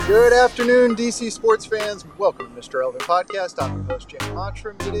Good afternoon, DC sports fans. Welcome to Mr. Relevant Podcast. I'm your host, Jamie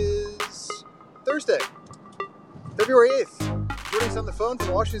Mottram. It is Thursday, February 8th. Joining us on the phone from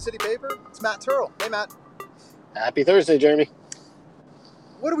the Washington City paper, it's Matt Turrell. Hey, Matt. Happy Thursday, Jeremy.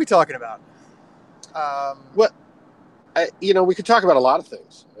 What are we talking about? We could talk about a lot of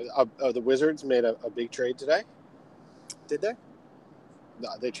things. The Wizards made a big trade today. Did they?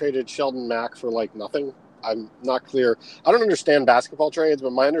 They traded Sheldon Mack for nothing. I'm not clear. I don't understand basketball trades,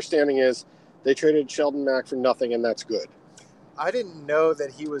 but my understanding is they traded Sheldon Mack for nothing, and that's good. I didn't know that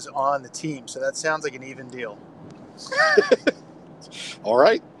he was on the team, so that sounds like an even deal. All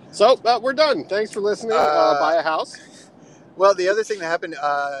right. So we're done. Thanks for listening. Buy a house. Well, the other thing that happened,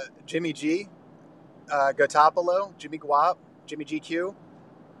 Jimmy G, Gotapalo, Jimmy Guap, Jimmy GQ,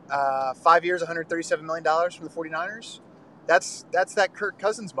 5 years, $137 million from the 49ers. That's that Kirk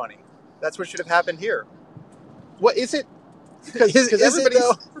Cousins money. That's what should have happened here. What is it? Because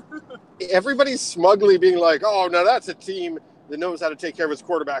everybody's smugly being like, oh, no, that's a team that knows how to take care of its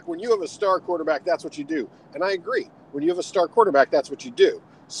quarterback. When you have a star quarterback, that's what you do. And I agree. When you have a star quarterback, that's what you do.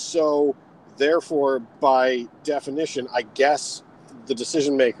 So, therefore, by definition, I guess the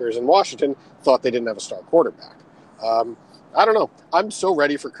decision makers in Washington thought they didn't have a star quarterback. I don't know. I'm so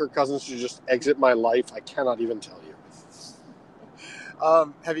ready for Kirk Cousins to just exit my life. I cannot even tell you.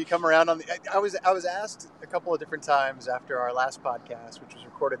 Have you come around on the? I was asked a couple of different times after our last podcast, which was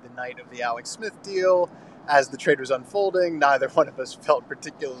recorded the night of the Alex Smith deal, as the trade was unfolding. Neither one of us felt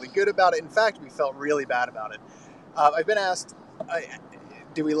particularly good about it. In fact, we felt really bad about it. I've been asked,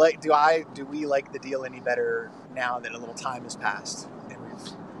 do we like the deal any better now that a little time has passed and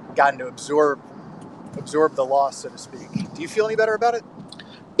we've gotten to absorb the loss, so to speak? Do you feel any better about it?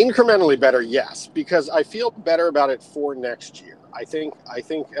 Incrementally better, yes, because I feel better about it for next year. I think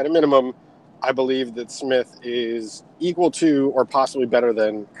at a minimum, I believe that Smith is equal to or possibly better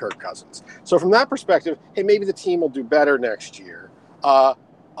than Kirk Cousins. So from that perspective, hey, maybe the team will do better next year.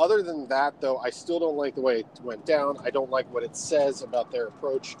 Other than that, though, I still don't like the way it went down. I don't like what it says about their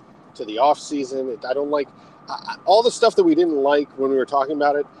approach to the offseason. I don't like all the stuff that we didn't like when we were talking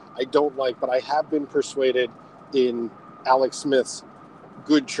about it. I don't like, but I have been persuaded in Alex Smith's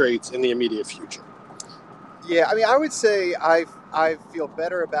good traits in the immediate future. Yeah, I mean, I would say I feel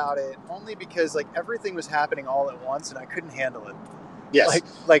better about it only because everything was happening all at once and I couldn't handle it. Yes.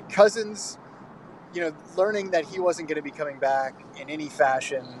 Like Cousins, learning that he wasn't going to be coming back in any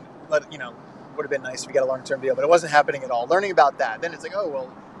fashion, would have been nice if we got a long-term deal, but it wasn't happening at all. Learning about that, then it's like, oh,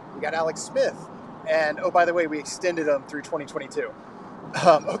 well, we got Alex Smith. And, oh, by the way, we extended him through 2022.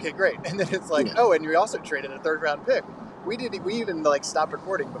 Okay, great. And then it's like, oh, and we also traded a third-round pick. We even stopped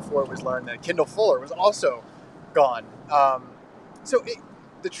recording before it was learned that Kendall Fuller was also gone.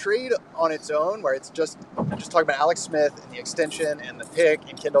 The trade on its own, where I'm just talking about Alex Smith and the extension and the pick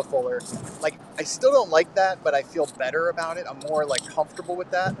and Kendall Fuller, I still don't like that, but I feel better about it. I'm more comfortable with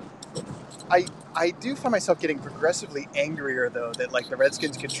that. I do find myself getting progressively angrier though that the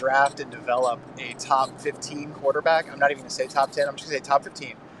Redskins could draft and develop a top 15 quarterback. I'm not even gonna say top 10. I'm just gonna say top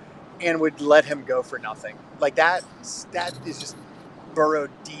 15. And would let him go for nothing. That is just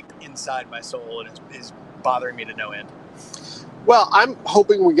burrowed deep inside my soul and is bothering me to no end. Well, I'm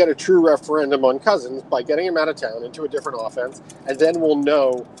hoping we get a true referendum on Cousins by getting him out of town into a different offense, and then we'll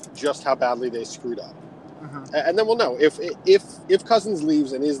know just how badly they screwed up. Mm-hmm. And then we'll know if Cousins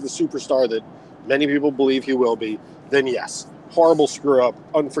leaves and is the superstar that many people believe he will be, then yes, horrible screw up,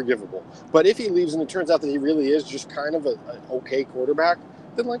 unforgivable. But if he leaves and it turns out that he really is just kind of an okay quarterback,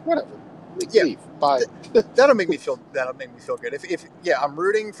 then whatever. Leave. Bye. That'll make me feel good. If I'm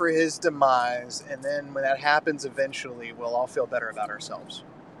rooting for his demise, and then when that happens eventually, we'll all feel better about ourselves.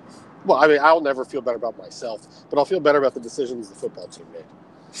 Well, I mean, I'll never feel better about myself, but I'll feel better about the decisions the football team made.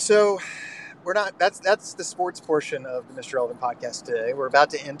 So we're not that's the sports portion of the Mr. Relevant podcast today. We're about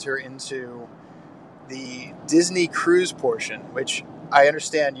to enter into the Disney cruise portion, which I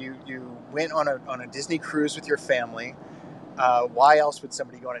understand you went on a Disney cruise with your family. Why else would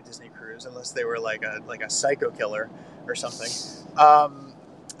somebody go on a Disney cruise unless they were like a psycho killer or something?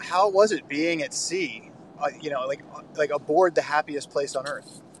 How was it being at sea? Aboard the happiest place on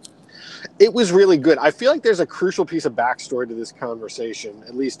earth? It was really good. I feel like there's a crucial piece of backstory to this conversation,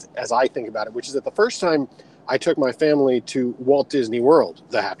 at least as I think about it, which is that the first time I took my family to Walt Disney World,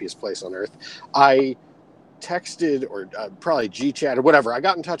 the happiest place on earth, I texted or probably G-chat or whatever. I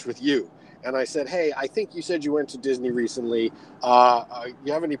got in touch with you. And I said, hey, I think you said you went to Disney recently.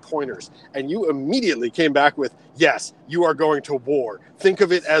 You have any pointers? And you immediately came back with, yes, you are going to war. Think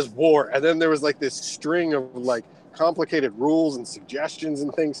of it as war. And then there was this string of complicated rules and suggestions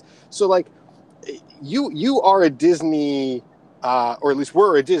and things. So you are a Disney or at least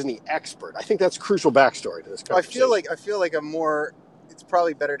were a Disney expert. I think that's crucial backstory to this conversation. I feel like it's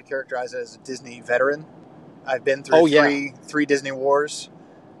probably better to characterize it as a Disney veteran. I've been through three Disney wars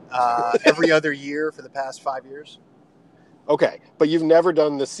every other year for the past 5 years. Okay, but you've never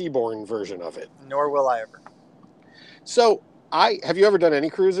done the Seabourn version of it. Nor will I ever. So, have you ever done any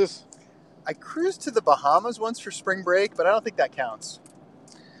cruises? I cruised to the Bahamas once for spring break, but I don't think that counts.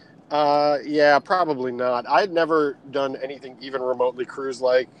 Yeah, probably not. I'd never done anything even remotely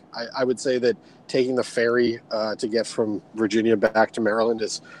cruise-like. I would say that taking the ferry to get from Virginia back to Maryland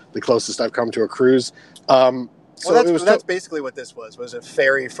is the closest I've come to a cruise. That's basically what this was a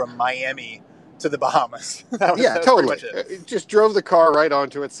ferry from Miami to the Bahamas. That was totally. Pretty much it. Just drove the car right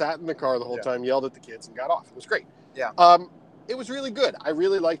onto it, sat in the car the whole time, yelled at the kids, and got off. It was great. Yeah. It was really good. I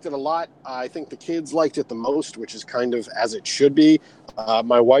really liked it a lot. I think the kids liked it the most, which is kind of as it should be.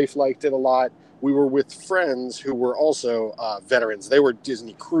 My wife liked it a lot. We were with friends who were also veterans. They were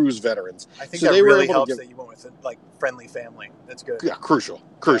Disney cruise veterans. I think that really helps that you went with a friendly family. That's good. Yeah, crucial.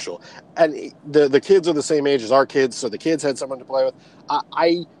 Yeah. And the kids are the same age as our kids, so the kids had someone to play with.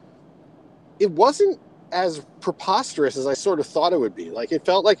 It wasn't as preposterous as I sort of thought it would be. Like, it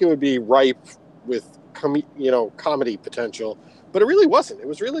felt like it would be ripe with comedy potential, but it really wasn't. It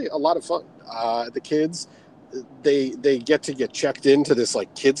was really a lot of fun. The kids, they get checked into this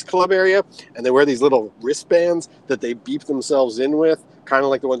like kids club area, and they wear these little wristbands that they beep themselves in with, kind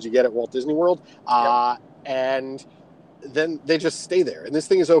of like the ones you get at Walt Disney World. And then they just stay there. And this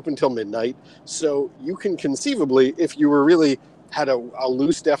thing is open till midnight, so you can conceivably, if you were really had a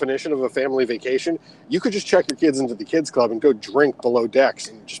loose definition of a family vacation, you could just check your kids into the kids club and go drink below decks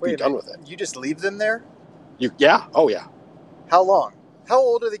and just be done with it. You just leave them there? Yeah. Oh, yeah. How long? How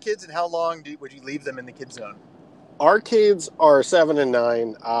old are the kids, and how long would you leave them in the kids zone? Our kids are 7 and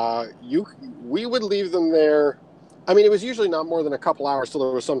 9. We would leave them there. I mean, it was usually not more than a couple hours till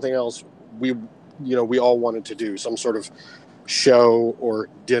there was something else we all wanted to do, some sort of show or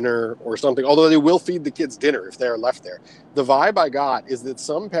dinner or something, although they will feed the kids dinner if they're left there. The vibe I got is that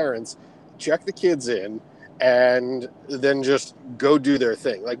some parents check the kids in and then just go do their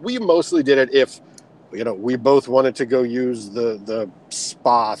thing. Like, we mostly did it if we both wanted to go use the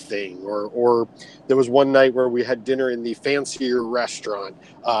spa thing, or there was one night where we had dinner in the fancier restaurant,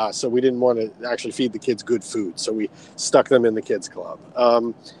 so we didn't want to actually feed the kids good food, so we stuck them in the kids club.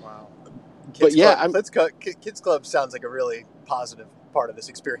 Wow. Kids Club sounds like a really positive part of this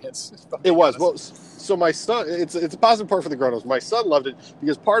experience. It was. Well, so my son, it's a positive part for the grown-ups. My son loved it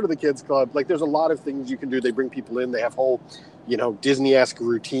because part of the kids club, like, there's a lot of things you can do. They bring people in. They have whole, Disney-esque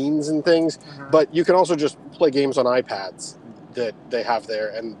routines and things. Mm-hmm. But you can also just play games on iPads that they have there.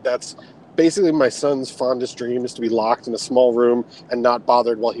 And that's basically my son's fondest dream, is to be locked in a small room and not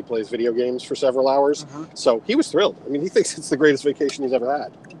bothered while he plays video games for several hours. Mm-hmm. So he was thrilled. I mean, he thinks it's the greatest vacation he's ever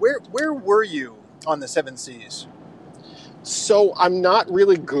had. Where were you on the Seven Seas? So I'm not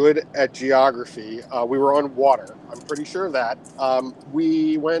really good at geography. We were on water. I'm pretty sure of that.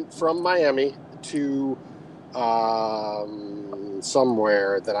 We went from Miami to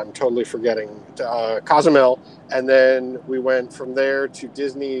somewhere that I'm totally forgetting, to Cozumel, and then we went from there to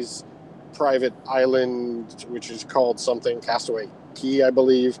Disney's private island, which is called something, Castaway Cay, I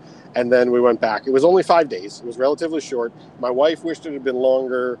believe, and then we went back. It was only 5 days. It was relatively short. My wife wished it had been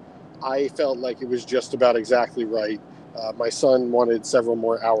longer. I felt like it was just about exactly right. My son wanted several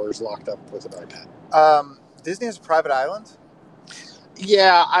more hours locked up with an iPad. Disney has a private island?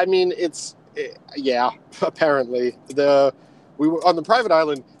 Yeah, I mean, apparently. We were on the private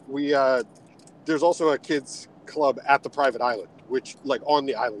island. There's also a kids club at the private island, which, like, on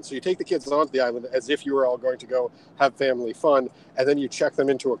the island. So you take the kids onto the island as if you were all going to go have family fun, and then you check them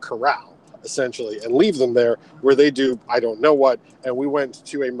into a corral, essentially, and leave them there where they do I don't know what. And we went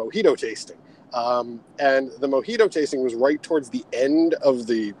to a mojito tasting. And the mojito tasting was right towards the end of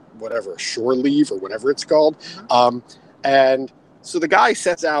the shore leave or whatever it's called. And so the guy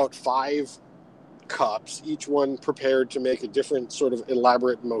sets out 5 cups, each one prepared to make a different sort of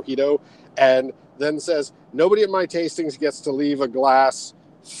elaborate mojito, and then says, nobody at my tastings gets to leave a glass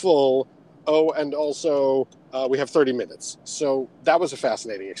full. Oh, and also we have 30 minutes. So that was a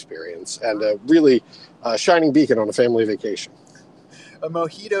fascinating experience and a really shining beacon on a family vacation. A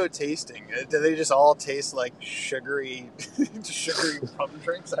mojito tasting. Do they just all taste like sugary rum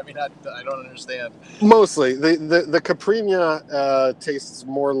drinks? I mean, I don't understand. Mostly. The Caipirinha tastes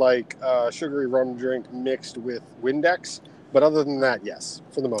more like sugary rum drink mixed with Windex. But other than that, yes,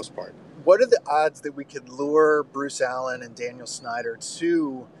 for the most part. What are the odds that we could lure Bruce Allen and Daniel Snyder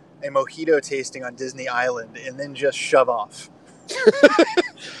to a mojito tasting on Disney Island and then just shove off?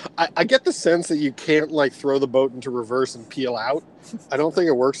 I get the sense that you can't like throw the boat into reverse and peel out. I don't think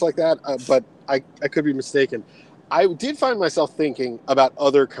it works like that, but I could be mistaken. I did find myself thinking about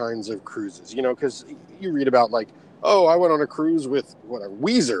other kinds of cruises, because you read about like, oh, I went on a cruise with whatever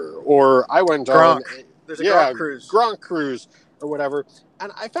Weezer, or I went on, Gronk. There's a Gronk cruise. Gronk cruise, or whatever.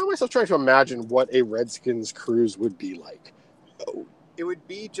 And I found myself trying to imagine what a Redskins cruise would be like. It would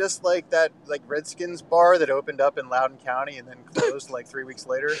be just like that, like Redskins bar that opened up in Loudoun County and then closed like 3 weeks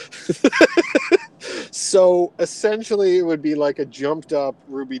later. So essentially, it would be like a jumped up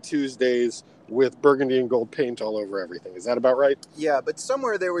Ruby Tuesdays with burgundy and gold paint all over everything. Is that about right? Yeah, but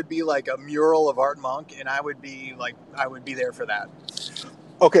somewhere there would be like a mural of Art Monk, and I would be there for that.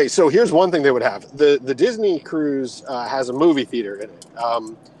 Okay, so here's one thing they would have. The Disney cruise has a movie theater in it.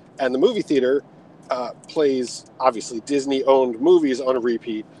 And the movie theater plays, obviously, Disney-owned movies on a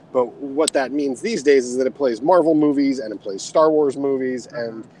repeat. But what that means these days is that it plays Marvel movies and it plays Star Wars movies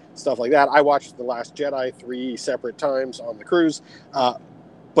and stuff like that. I watched The Last Jedi 3 separate times on the cruise.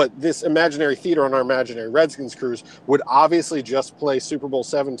 But this imaginary theater on our imaginary Redskins cruise would obviously just play Super Bowl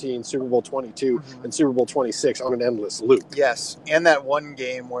 17, Super Bowl 22, and Super Bowl 26 on an endless loop. Yes, and that one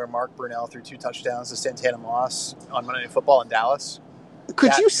game where Mark Brunell threw 2 touchdowns to Santana Moss on Monday Night Football in Dallas.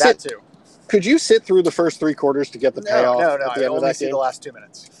 Could you sit through the first 3 quarters to get the payoff? No, at the end I of only that see game? the last 2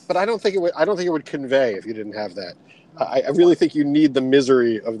 minutes. But I don't think it would convey if you didn't have that. I really think you need the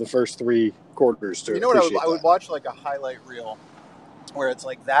misery of the first 3 quarters to appreciate that. I would watch like a highlight reel where it's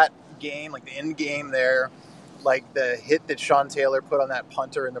like that game, like the end game there, like the hit that Sean Taylor put on that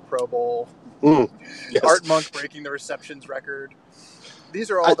punter in the Pro Bowl, Yes. Art Monk breaking the receptions record.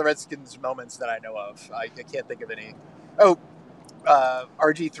 These are all the Redskins moments that I know of. I can't think of any. Oh,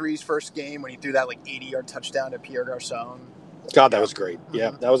 RG3's first game when he threw that like 80-yard touchdown to Pierre Garçon. God, that was great.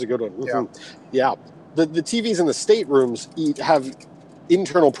 Yeah, that was a good one. Yeah. The TVs in the staterooms have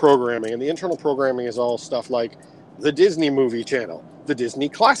internal programming, and the internal programming is all stuff like the Disney Movie Channel, the Disney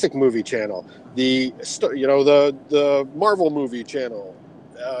Classic Movie Channel, the Marvel Movie Channel,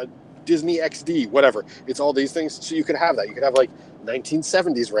 Disney XD, whatever. It's all these things. So you could have that. You could have like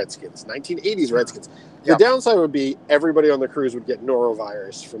 1970s Redskins, 1980s Redskins. The downside would be everybody on the cruise would get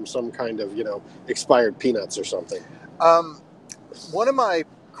norovirus from some kind of, expired peanuts or something. One of my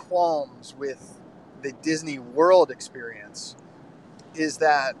qualms with the Disney World experience is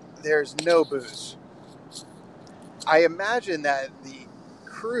that there's no booze. I imagine that the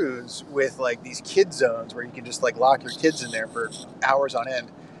cruise with like these kid zones where you can just like lock your kids in there for hours on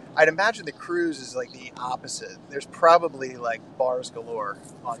end, I'd imagine the cruise is like the opposite. There's probably like bars galore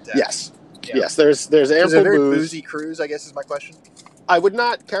on deck. Yes. Yeah. Yes, there's ample booze. Is it a very boozy cruise, I guess is my question? I would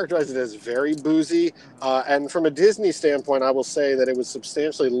not characterize it as very boozy. And from a Disney standpoint, I will say that it was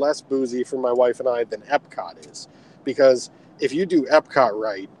substantially less boozy for my wife and I than Epcot is. Because if you do Epcot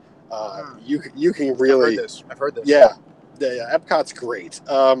right, you can really... I've heard this. Yeah. Epcot's great.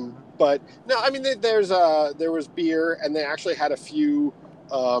 But no, I mean, there was beer, and they actually had a few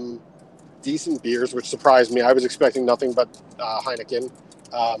decent beers, which surprised me. I was expecting nothing but Heineken.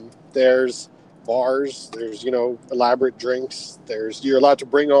 There's bars, there's elaborate drinks, you're allowed to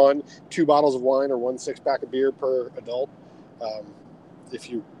bring on 2 bottles of wine or 1 6-pack of beer per adult, if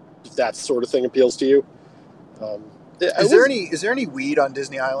that sort of thing appeals to you. Is there any weed on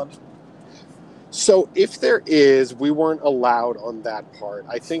Disney Island? So if there is, we weren't allowed on that part.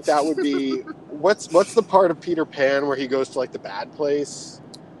 I think that would be what's the part of Peter Pan where he goes to like the bad place?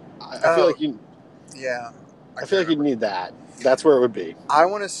 I feel like you. Yeah. I feel like you'd need that. That's where it would be. I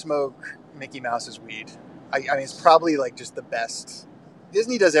want to smoke Mickey Mouse's weed. I mean, it's probably like just the best.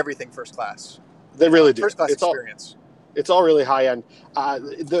 Disney does everything first class. They really do. First class experience. It's all really high end.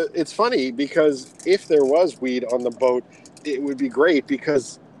 It's funny because if there was weed on the boat, it would be great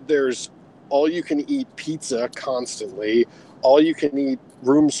because there's all you can eat pizza constantly, all you can eat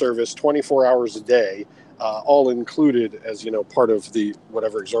room service 24 hours a day, all included as part of the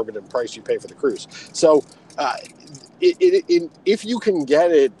whatever exorbitant price you pay for the cruise. So if you can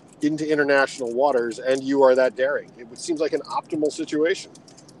get it into international waters and you are that daring, it seems like an optimal situation.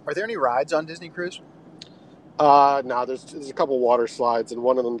 Are there any rides on Disney Cruise? No, there's a couple water slides, and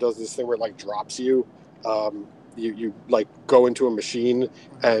one of them does this thing where it like drops you. You like go into a machine,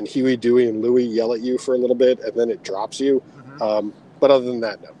 and Huey, Dewey, and Louie yell at you for a little bit, and then it drops you. But other than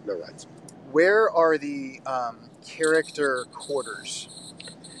that, no rides. Where are the character quarters?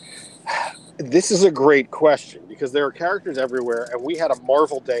 This is a great question because there are characters everywhere, and we had a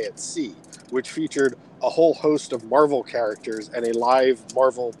Marvel Day at Sea, which featured a whole host of Marvel characters and a live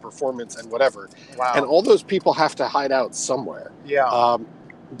Marvel performance and whatever. Wow. And all those people have to hide out somewhere. Yeah.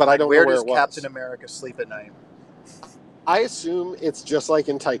 But I don't know where it was. Where does Captain America sleep at night? I assume it's just like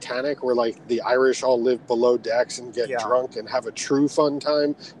in Titanic, where like the Irish all live below decks and get Yeah. drunk and have a true fun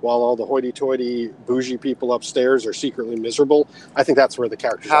time, while all the hoity-toity bougie people upstairs are secretly miserable. I think that's where the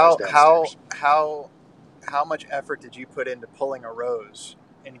characters are, is downstairs. How much effort did you put into pulling a Rose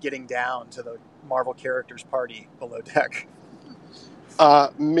and getting down to the Marvel characters party below deck?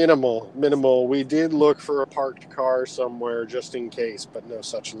 Minimal. We did look for a parked car somewhere just in case, but no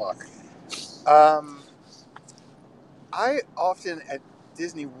such luck. I often at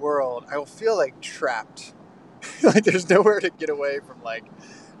Disney World, I will feel like trapped. Like there's nowhere to get away from like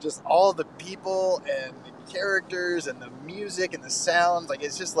just all the people and the characters and the music and the sounds. Like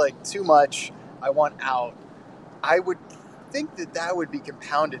it's just like too much. I want out. I would think that would be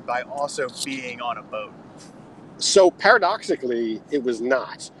compounded by also being on a boat. So paradoxically, it was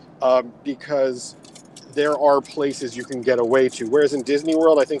not, because there are places you can get away to. Whereas in Disney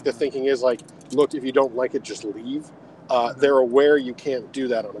World, I think the thinking is like, look, if you don't like it, just leave. They're aware you can't do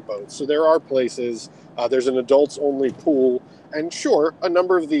that on a boat. So there are places, there's an adults only pool. And sure, a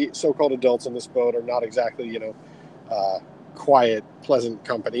number of the so-called adults on this boat are not exactly, quiet, pleasant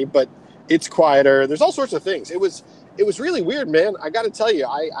company, but it's quieter. There's all sorts of things. It was really weird, man. I got to tell you,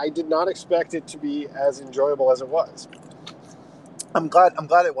 I did not expect it to be as enjoyable as it was. I'm glad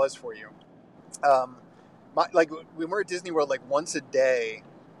it was for you. Like when we're at Disney World, like once a day,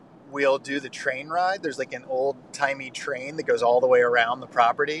 we'll do the train ride. There's like an old timey train that goes all the way around the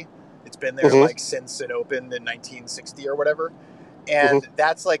property. It's been there like since it opened in 1960 or whatever. And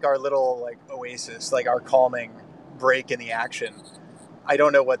that's like our little like oasis, like our calming break in the action. I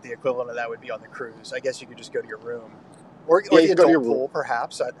don't know what the equivalent of that would be on the cruise. I guess you could just go to your room. Or the adult pool,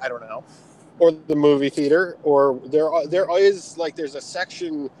 perhaps. I don't know. Or the movie theater. Or there's a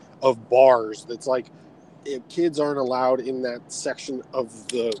section of bars that's like, if kids aren't allowed in that section of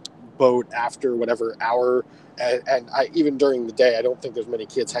the boat after whatever hour, and even during the day, I don't think there's many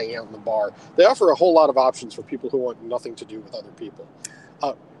kids hanging out in the bar. They offer a whole lot of options for people who want nothing to do with other people.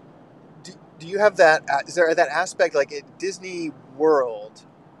 Do you have that? Is there that aspect like at Disney World?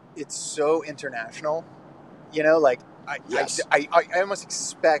 It's so international, like Yes. I almost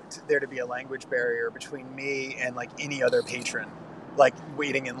expect there to be a language barrier between me and like any other patron, like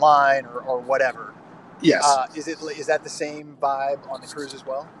waiting in line or whatever. Yes. Is that the same vibe on the cruise as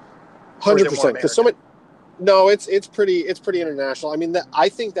well? 100%. Because no, it's pretty international. I mean, I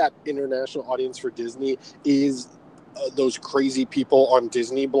think that international audience for Disney is those crazy people on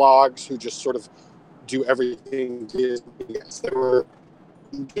Disney blogs who just sort of do everything Disney. Yes, there were.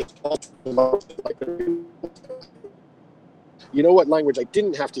 You know what language I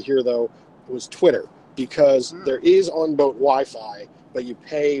didn't have to hear though was Twitter, because there is on-boat Wi-Fi, but you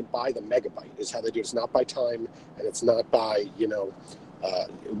pay by the megabyte is how they do it. It's not by time, and it's not by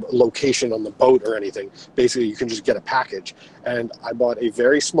location on the boat or anything. Basically, you can just get a package, and I bought a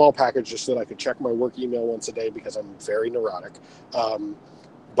very small package just so that I could check my work email once a day because I'm very neurotic.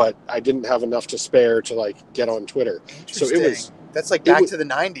 But I didn't have enough to spare to like get on Twitter. So that's like back to the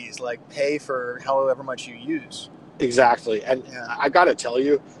 90s, like pay for however much you use. Exactly. And I got to tell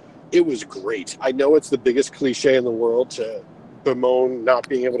you, it was great. I know it's the biggest cliche in the world to bemoan not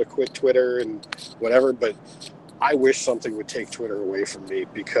being able to quit Twitter and whatever, but I wish something would take Twitter away from me,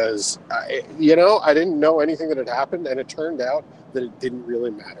 because, I didn't know anything that had happened, and it turned out that it didn't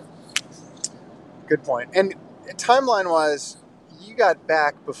really matter. Good point. And timeline-wise, you got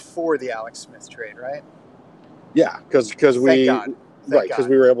back before the Alex Smith trade, right? Yeah, because we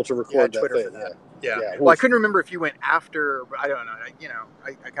were able to record that Twitter thing. For that. Yeah. Well, I couldn't remember if you went after. I don't know.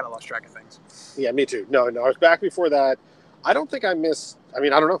 I kind of lost track of things. Yeah, me too. No, I was back before that. I don't think I missed. I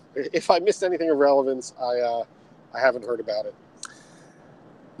mean, I don't know if I missed anything of relevance. I haven't heard about it.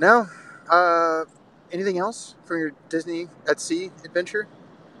 No. Anything else from your Disney at Sea adventure?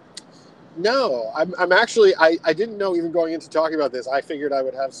 No, I'm actually. I didn't know, even going into talking about this, I figured I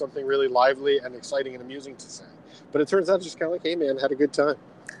would have something really lively and exciting and amusing to say. But it turns out just kind of like, hey man, had a good time.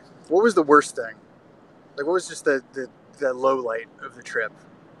 What was the worst thing? Like, what was just the low light of the trip?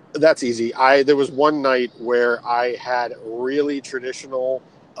 That's easy. There was one night where I had really traditional,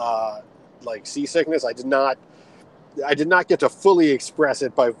 seasickness. I did not get to fully express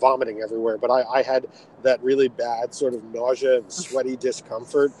it by vomiting everywhere, but I had that really bad sort of nausea and sweaty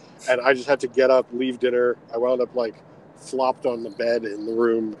discomfort, and I just had to get up, leave dinner. I wound up flopped on the bed in the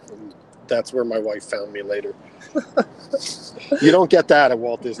room, and that's where my wife found me later. You don't get that at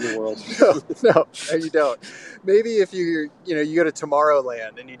Walt Disney World. No, you don't. Maybe if you go to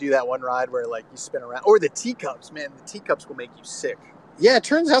Tomorrowland and you do that one ride where you spin around, or the teacups, man, the teacups will make you sick. Yeah, it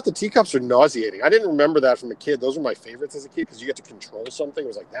turns out the teacups are nauseating. I didn't remember that from a kid. Those were my favorites as a kid because you get to control something. It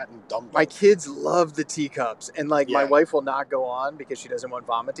was like that and Dumbo. My kids love the teacups, and like my Yeah. wife will not go on because she doesn't want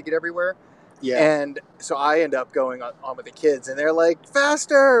vomit to get everywhere. Yeah. And so I end up going on with the kids, and they're like,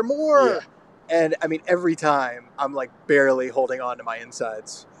 faster, more. Yeah. And I mean, every time I'm like barely holding on to my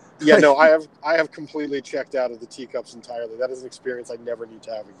insides. Yeah, no, I have completely checked out of the teacups entirely. That is an experience I never need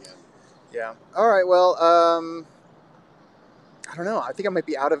to have again. Yeah. All right. Well, I don't know. I think I might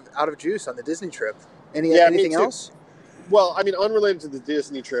be out of juice on the Disney trip. Anything else? Well, I mean, unrelated to the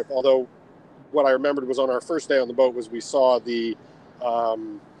Disney trip, although what I remembered was on our first day on the boat was we saw the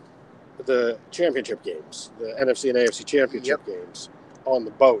championship games, the NFC and AFC championship games on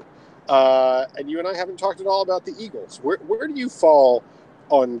the boat. And you and I haven't talked at all about the Eagles. Where do you fall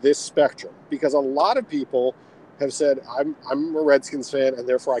on this spectrum? Because a lot of people have said, I'm a Redskins fan, and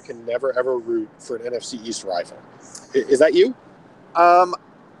therefore I can never, ever root for an NFC East rival. Is that you?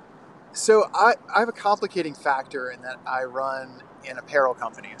 So I have a complicating factor in that I run an apparel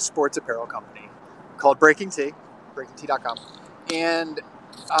company, a sports apparel company called Breaking Tea, breakingtea.com. And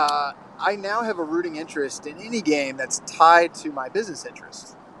I now have a rooting interest in any game that's tied to my business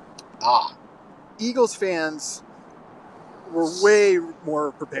interests. Eagles fans were way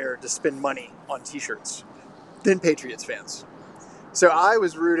more prepared to spend money on t-shirts than Patriots fans. So I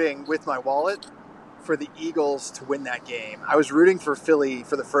was rooting with my wallet for the Eagles to win that game. I was rooting for Philly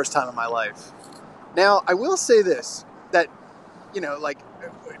for the first time in my life. Now, I will say this, that, like,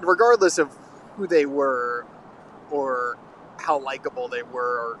 regardless of who they were or how likable they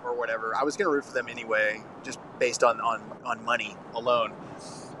were or whatever, I was going to root for them anyway, just based on money alone.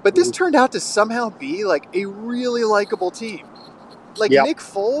 But this turned out to somehow be like a really likable team. Like Nick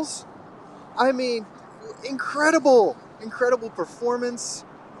Foles, I mean, incredible performance.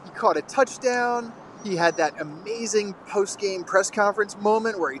 He caught a touchdown. He had that amazing post-game press conference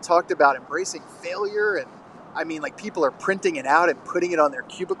moment where he talked about embracing failure. And I mean, like, people are printing it out and putting it on their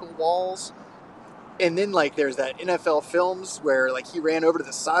cubicle walls. And then, like, there's that NFL Films where, like, he ran over to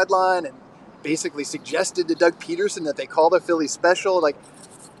the sideline and basically suggested to Doug Peterson that they call the Philly special. Like,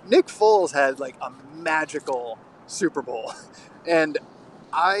 Nick Foles had, like, a magical Super Bowl. And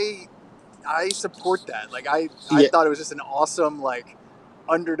I support that. Like, I thought it was just an awesome, like,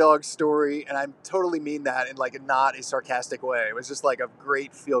 underdog story, and I totally mean that in, like, not a sarcastic way. It was just like a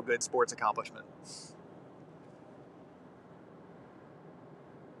great feel-good sports accomplishment.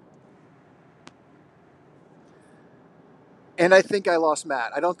 And I think I lost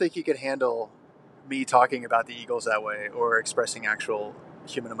Matt. I don't think he could handle me talking about the Eagles that way or expressing actual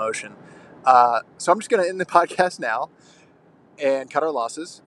human emotion. So I'm just going to end the podcast now and cut our losses.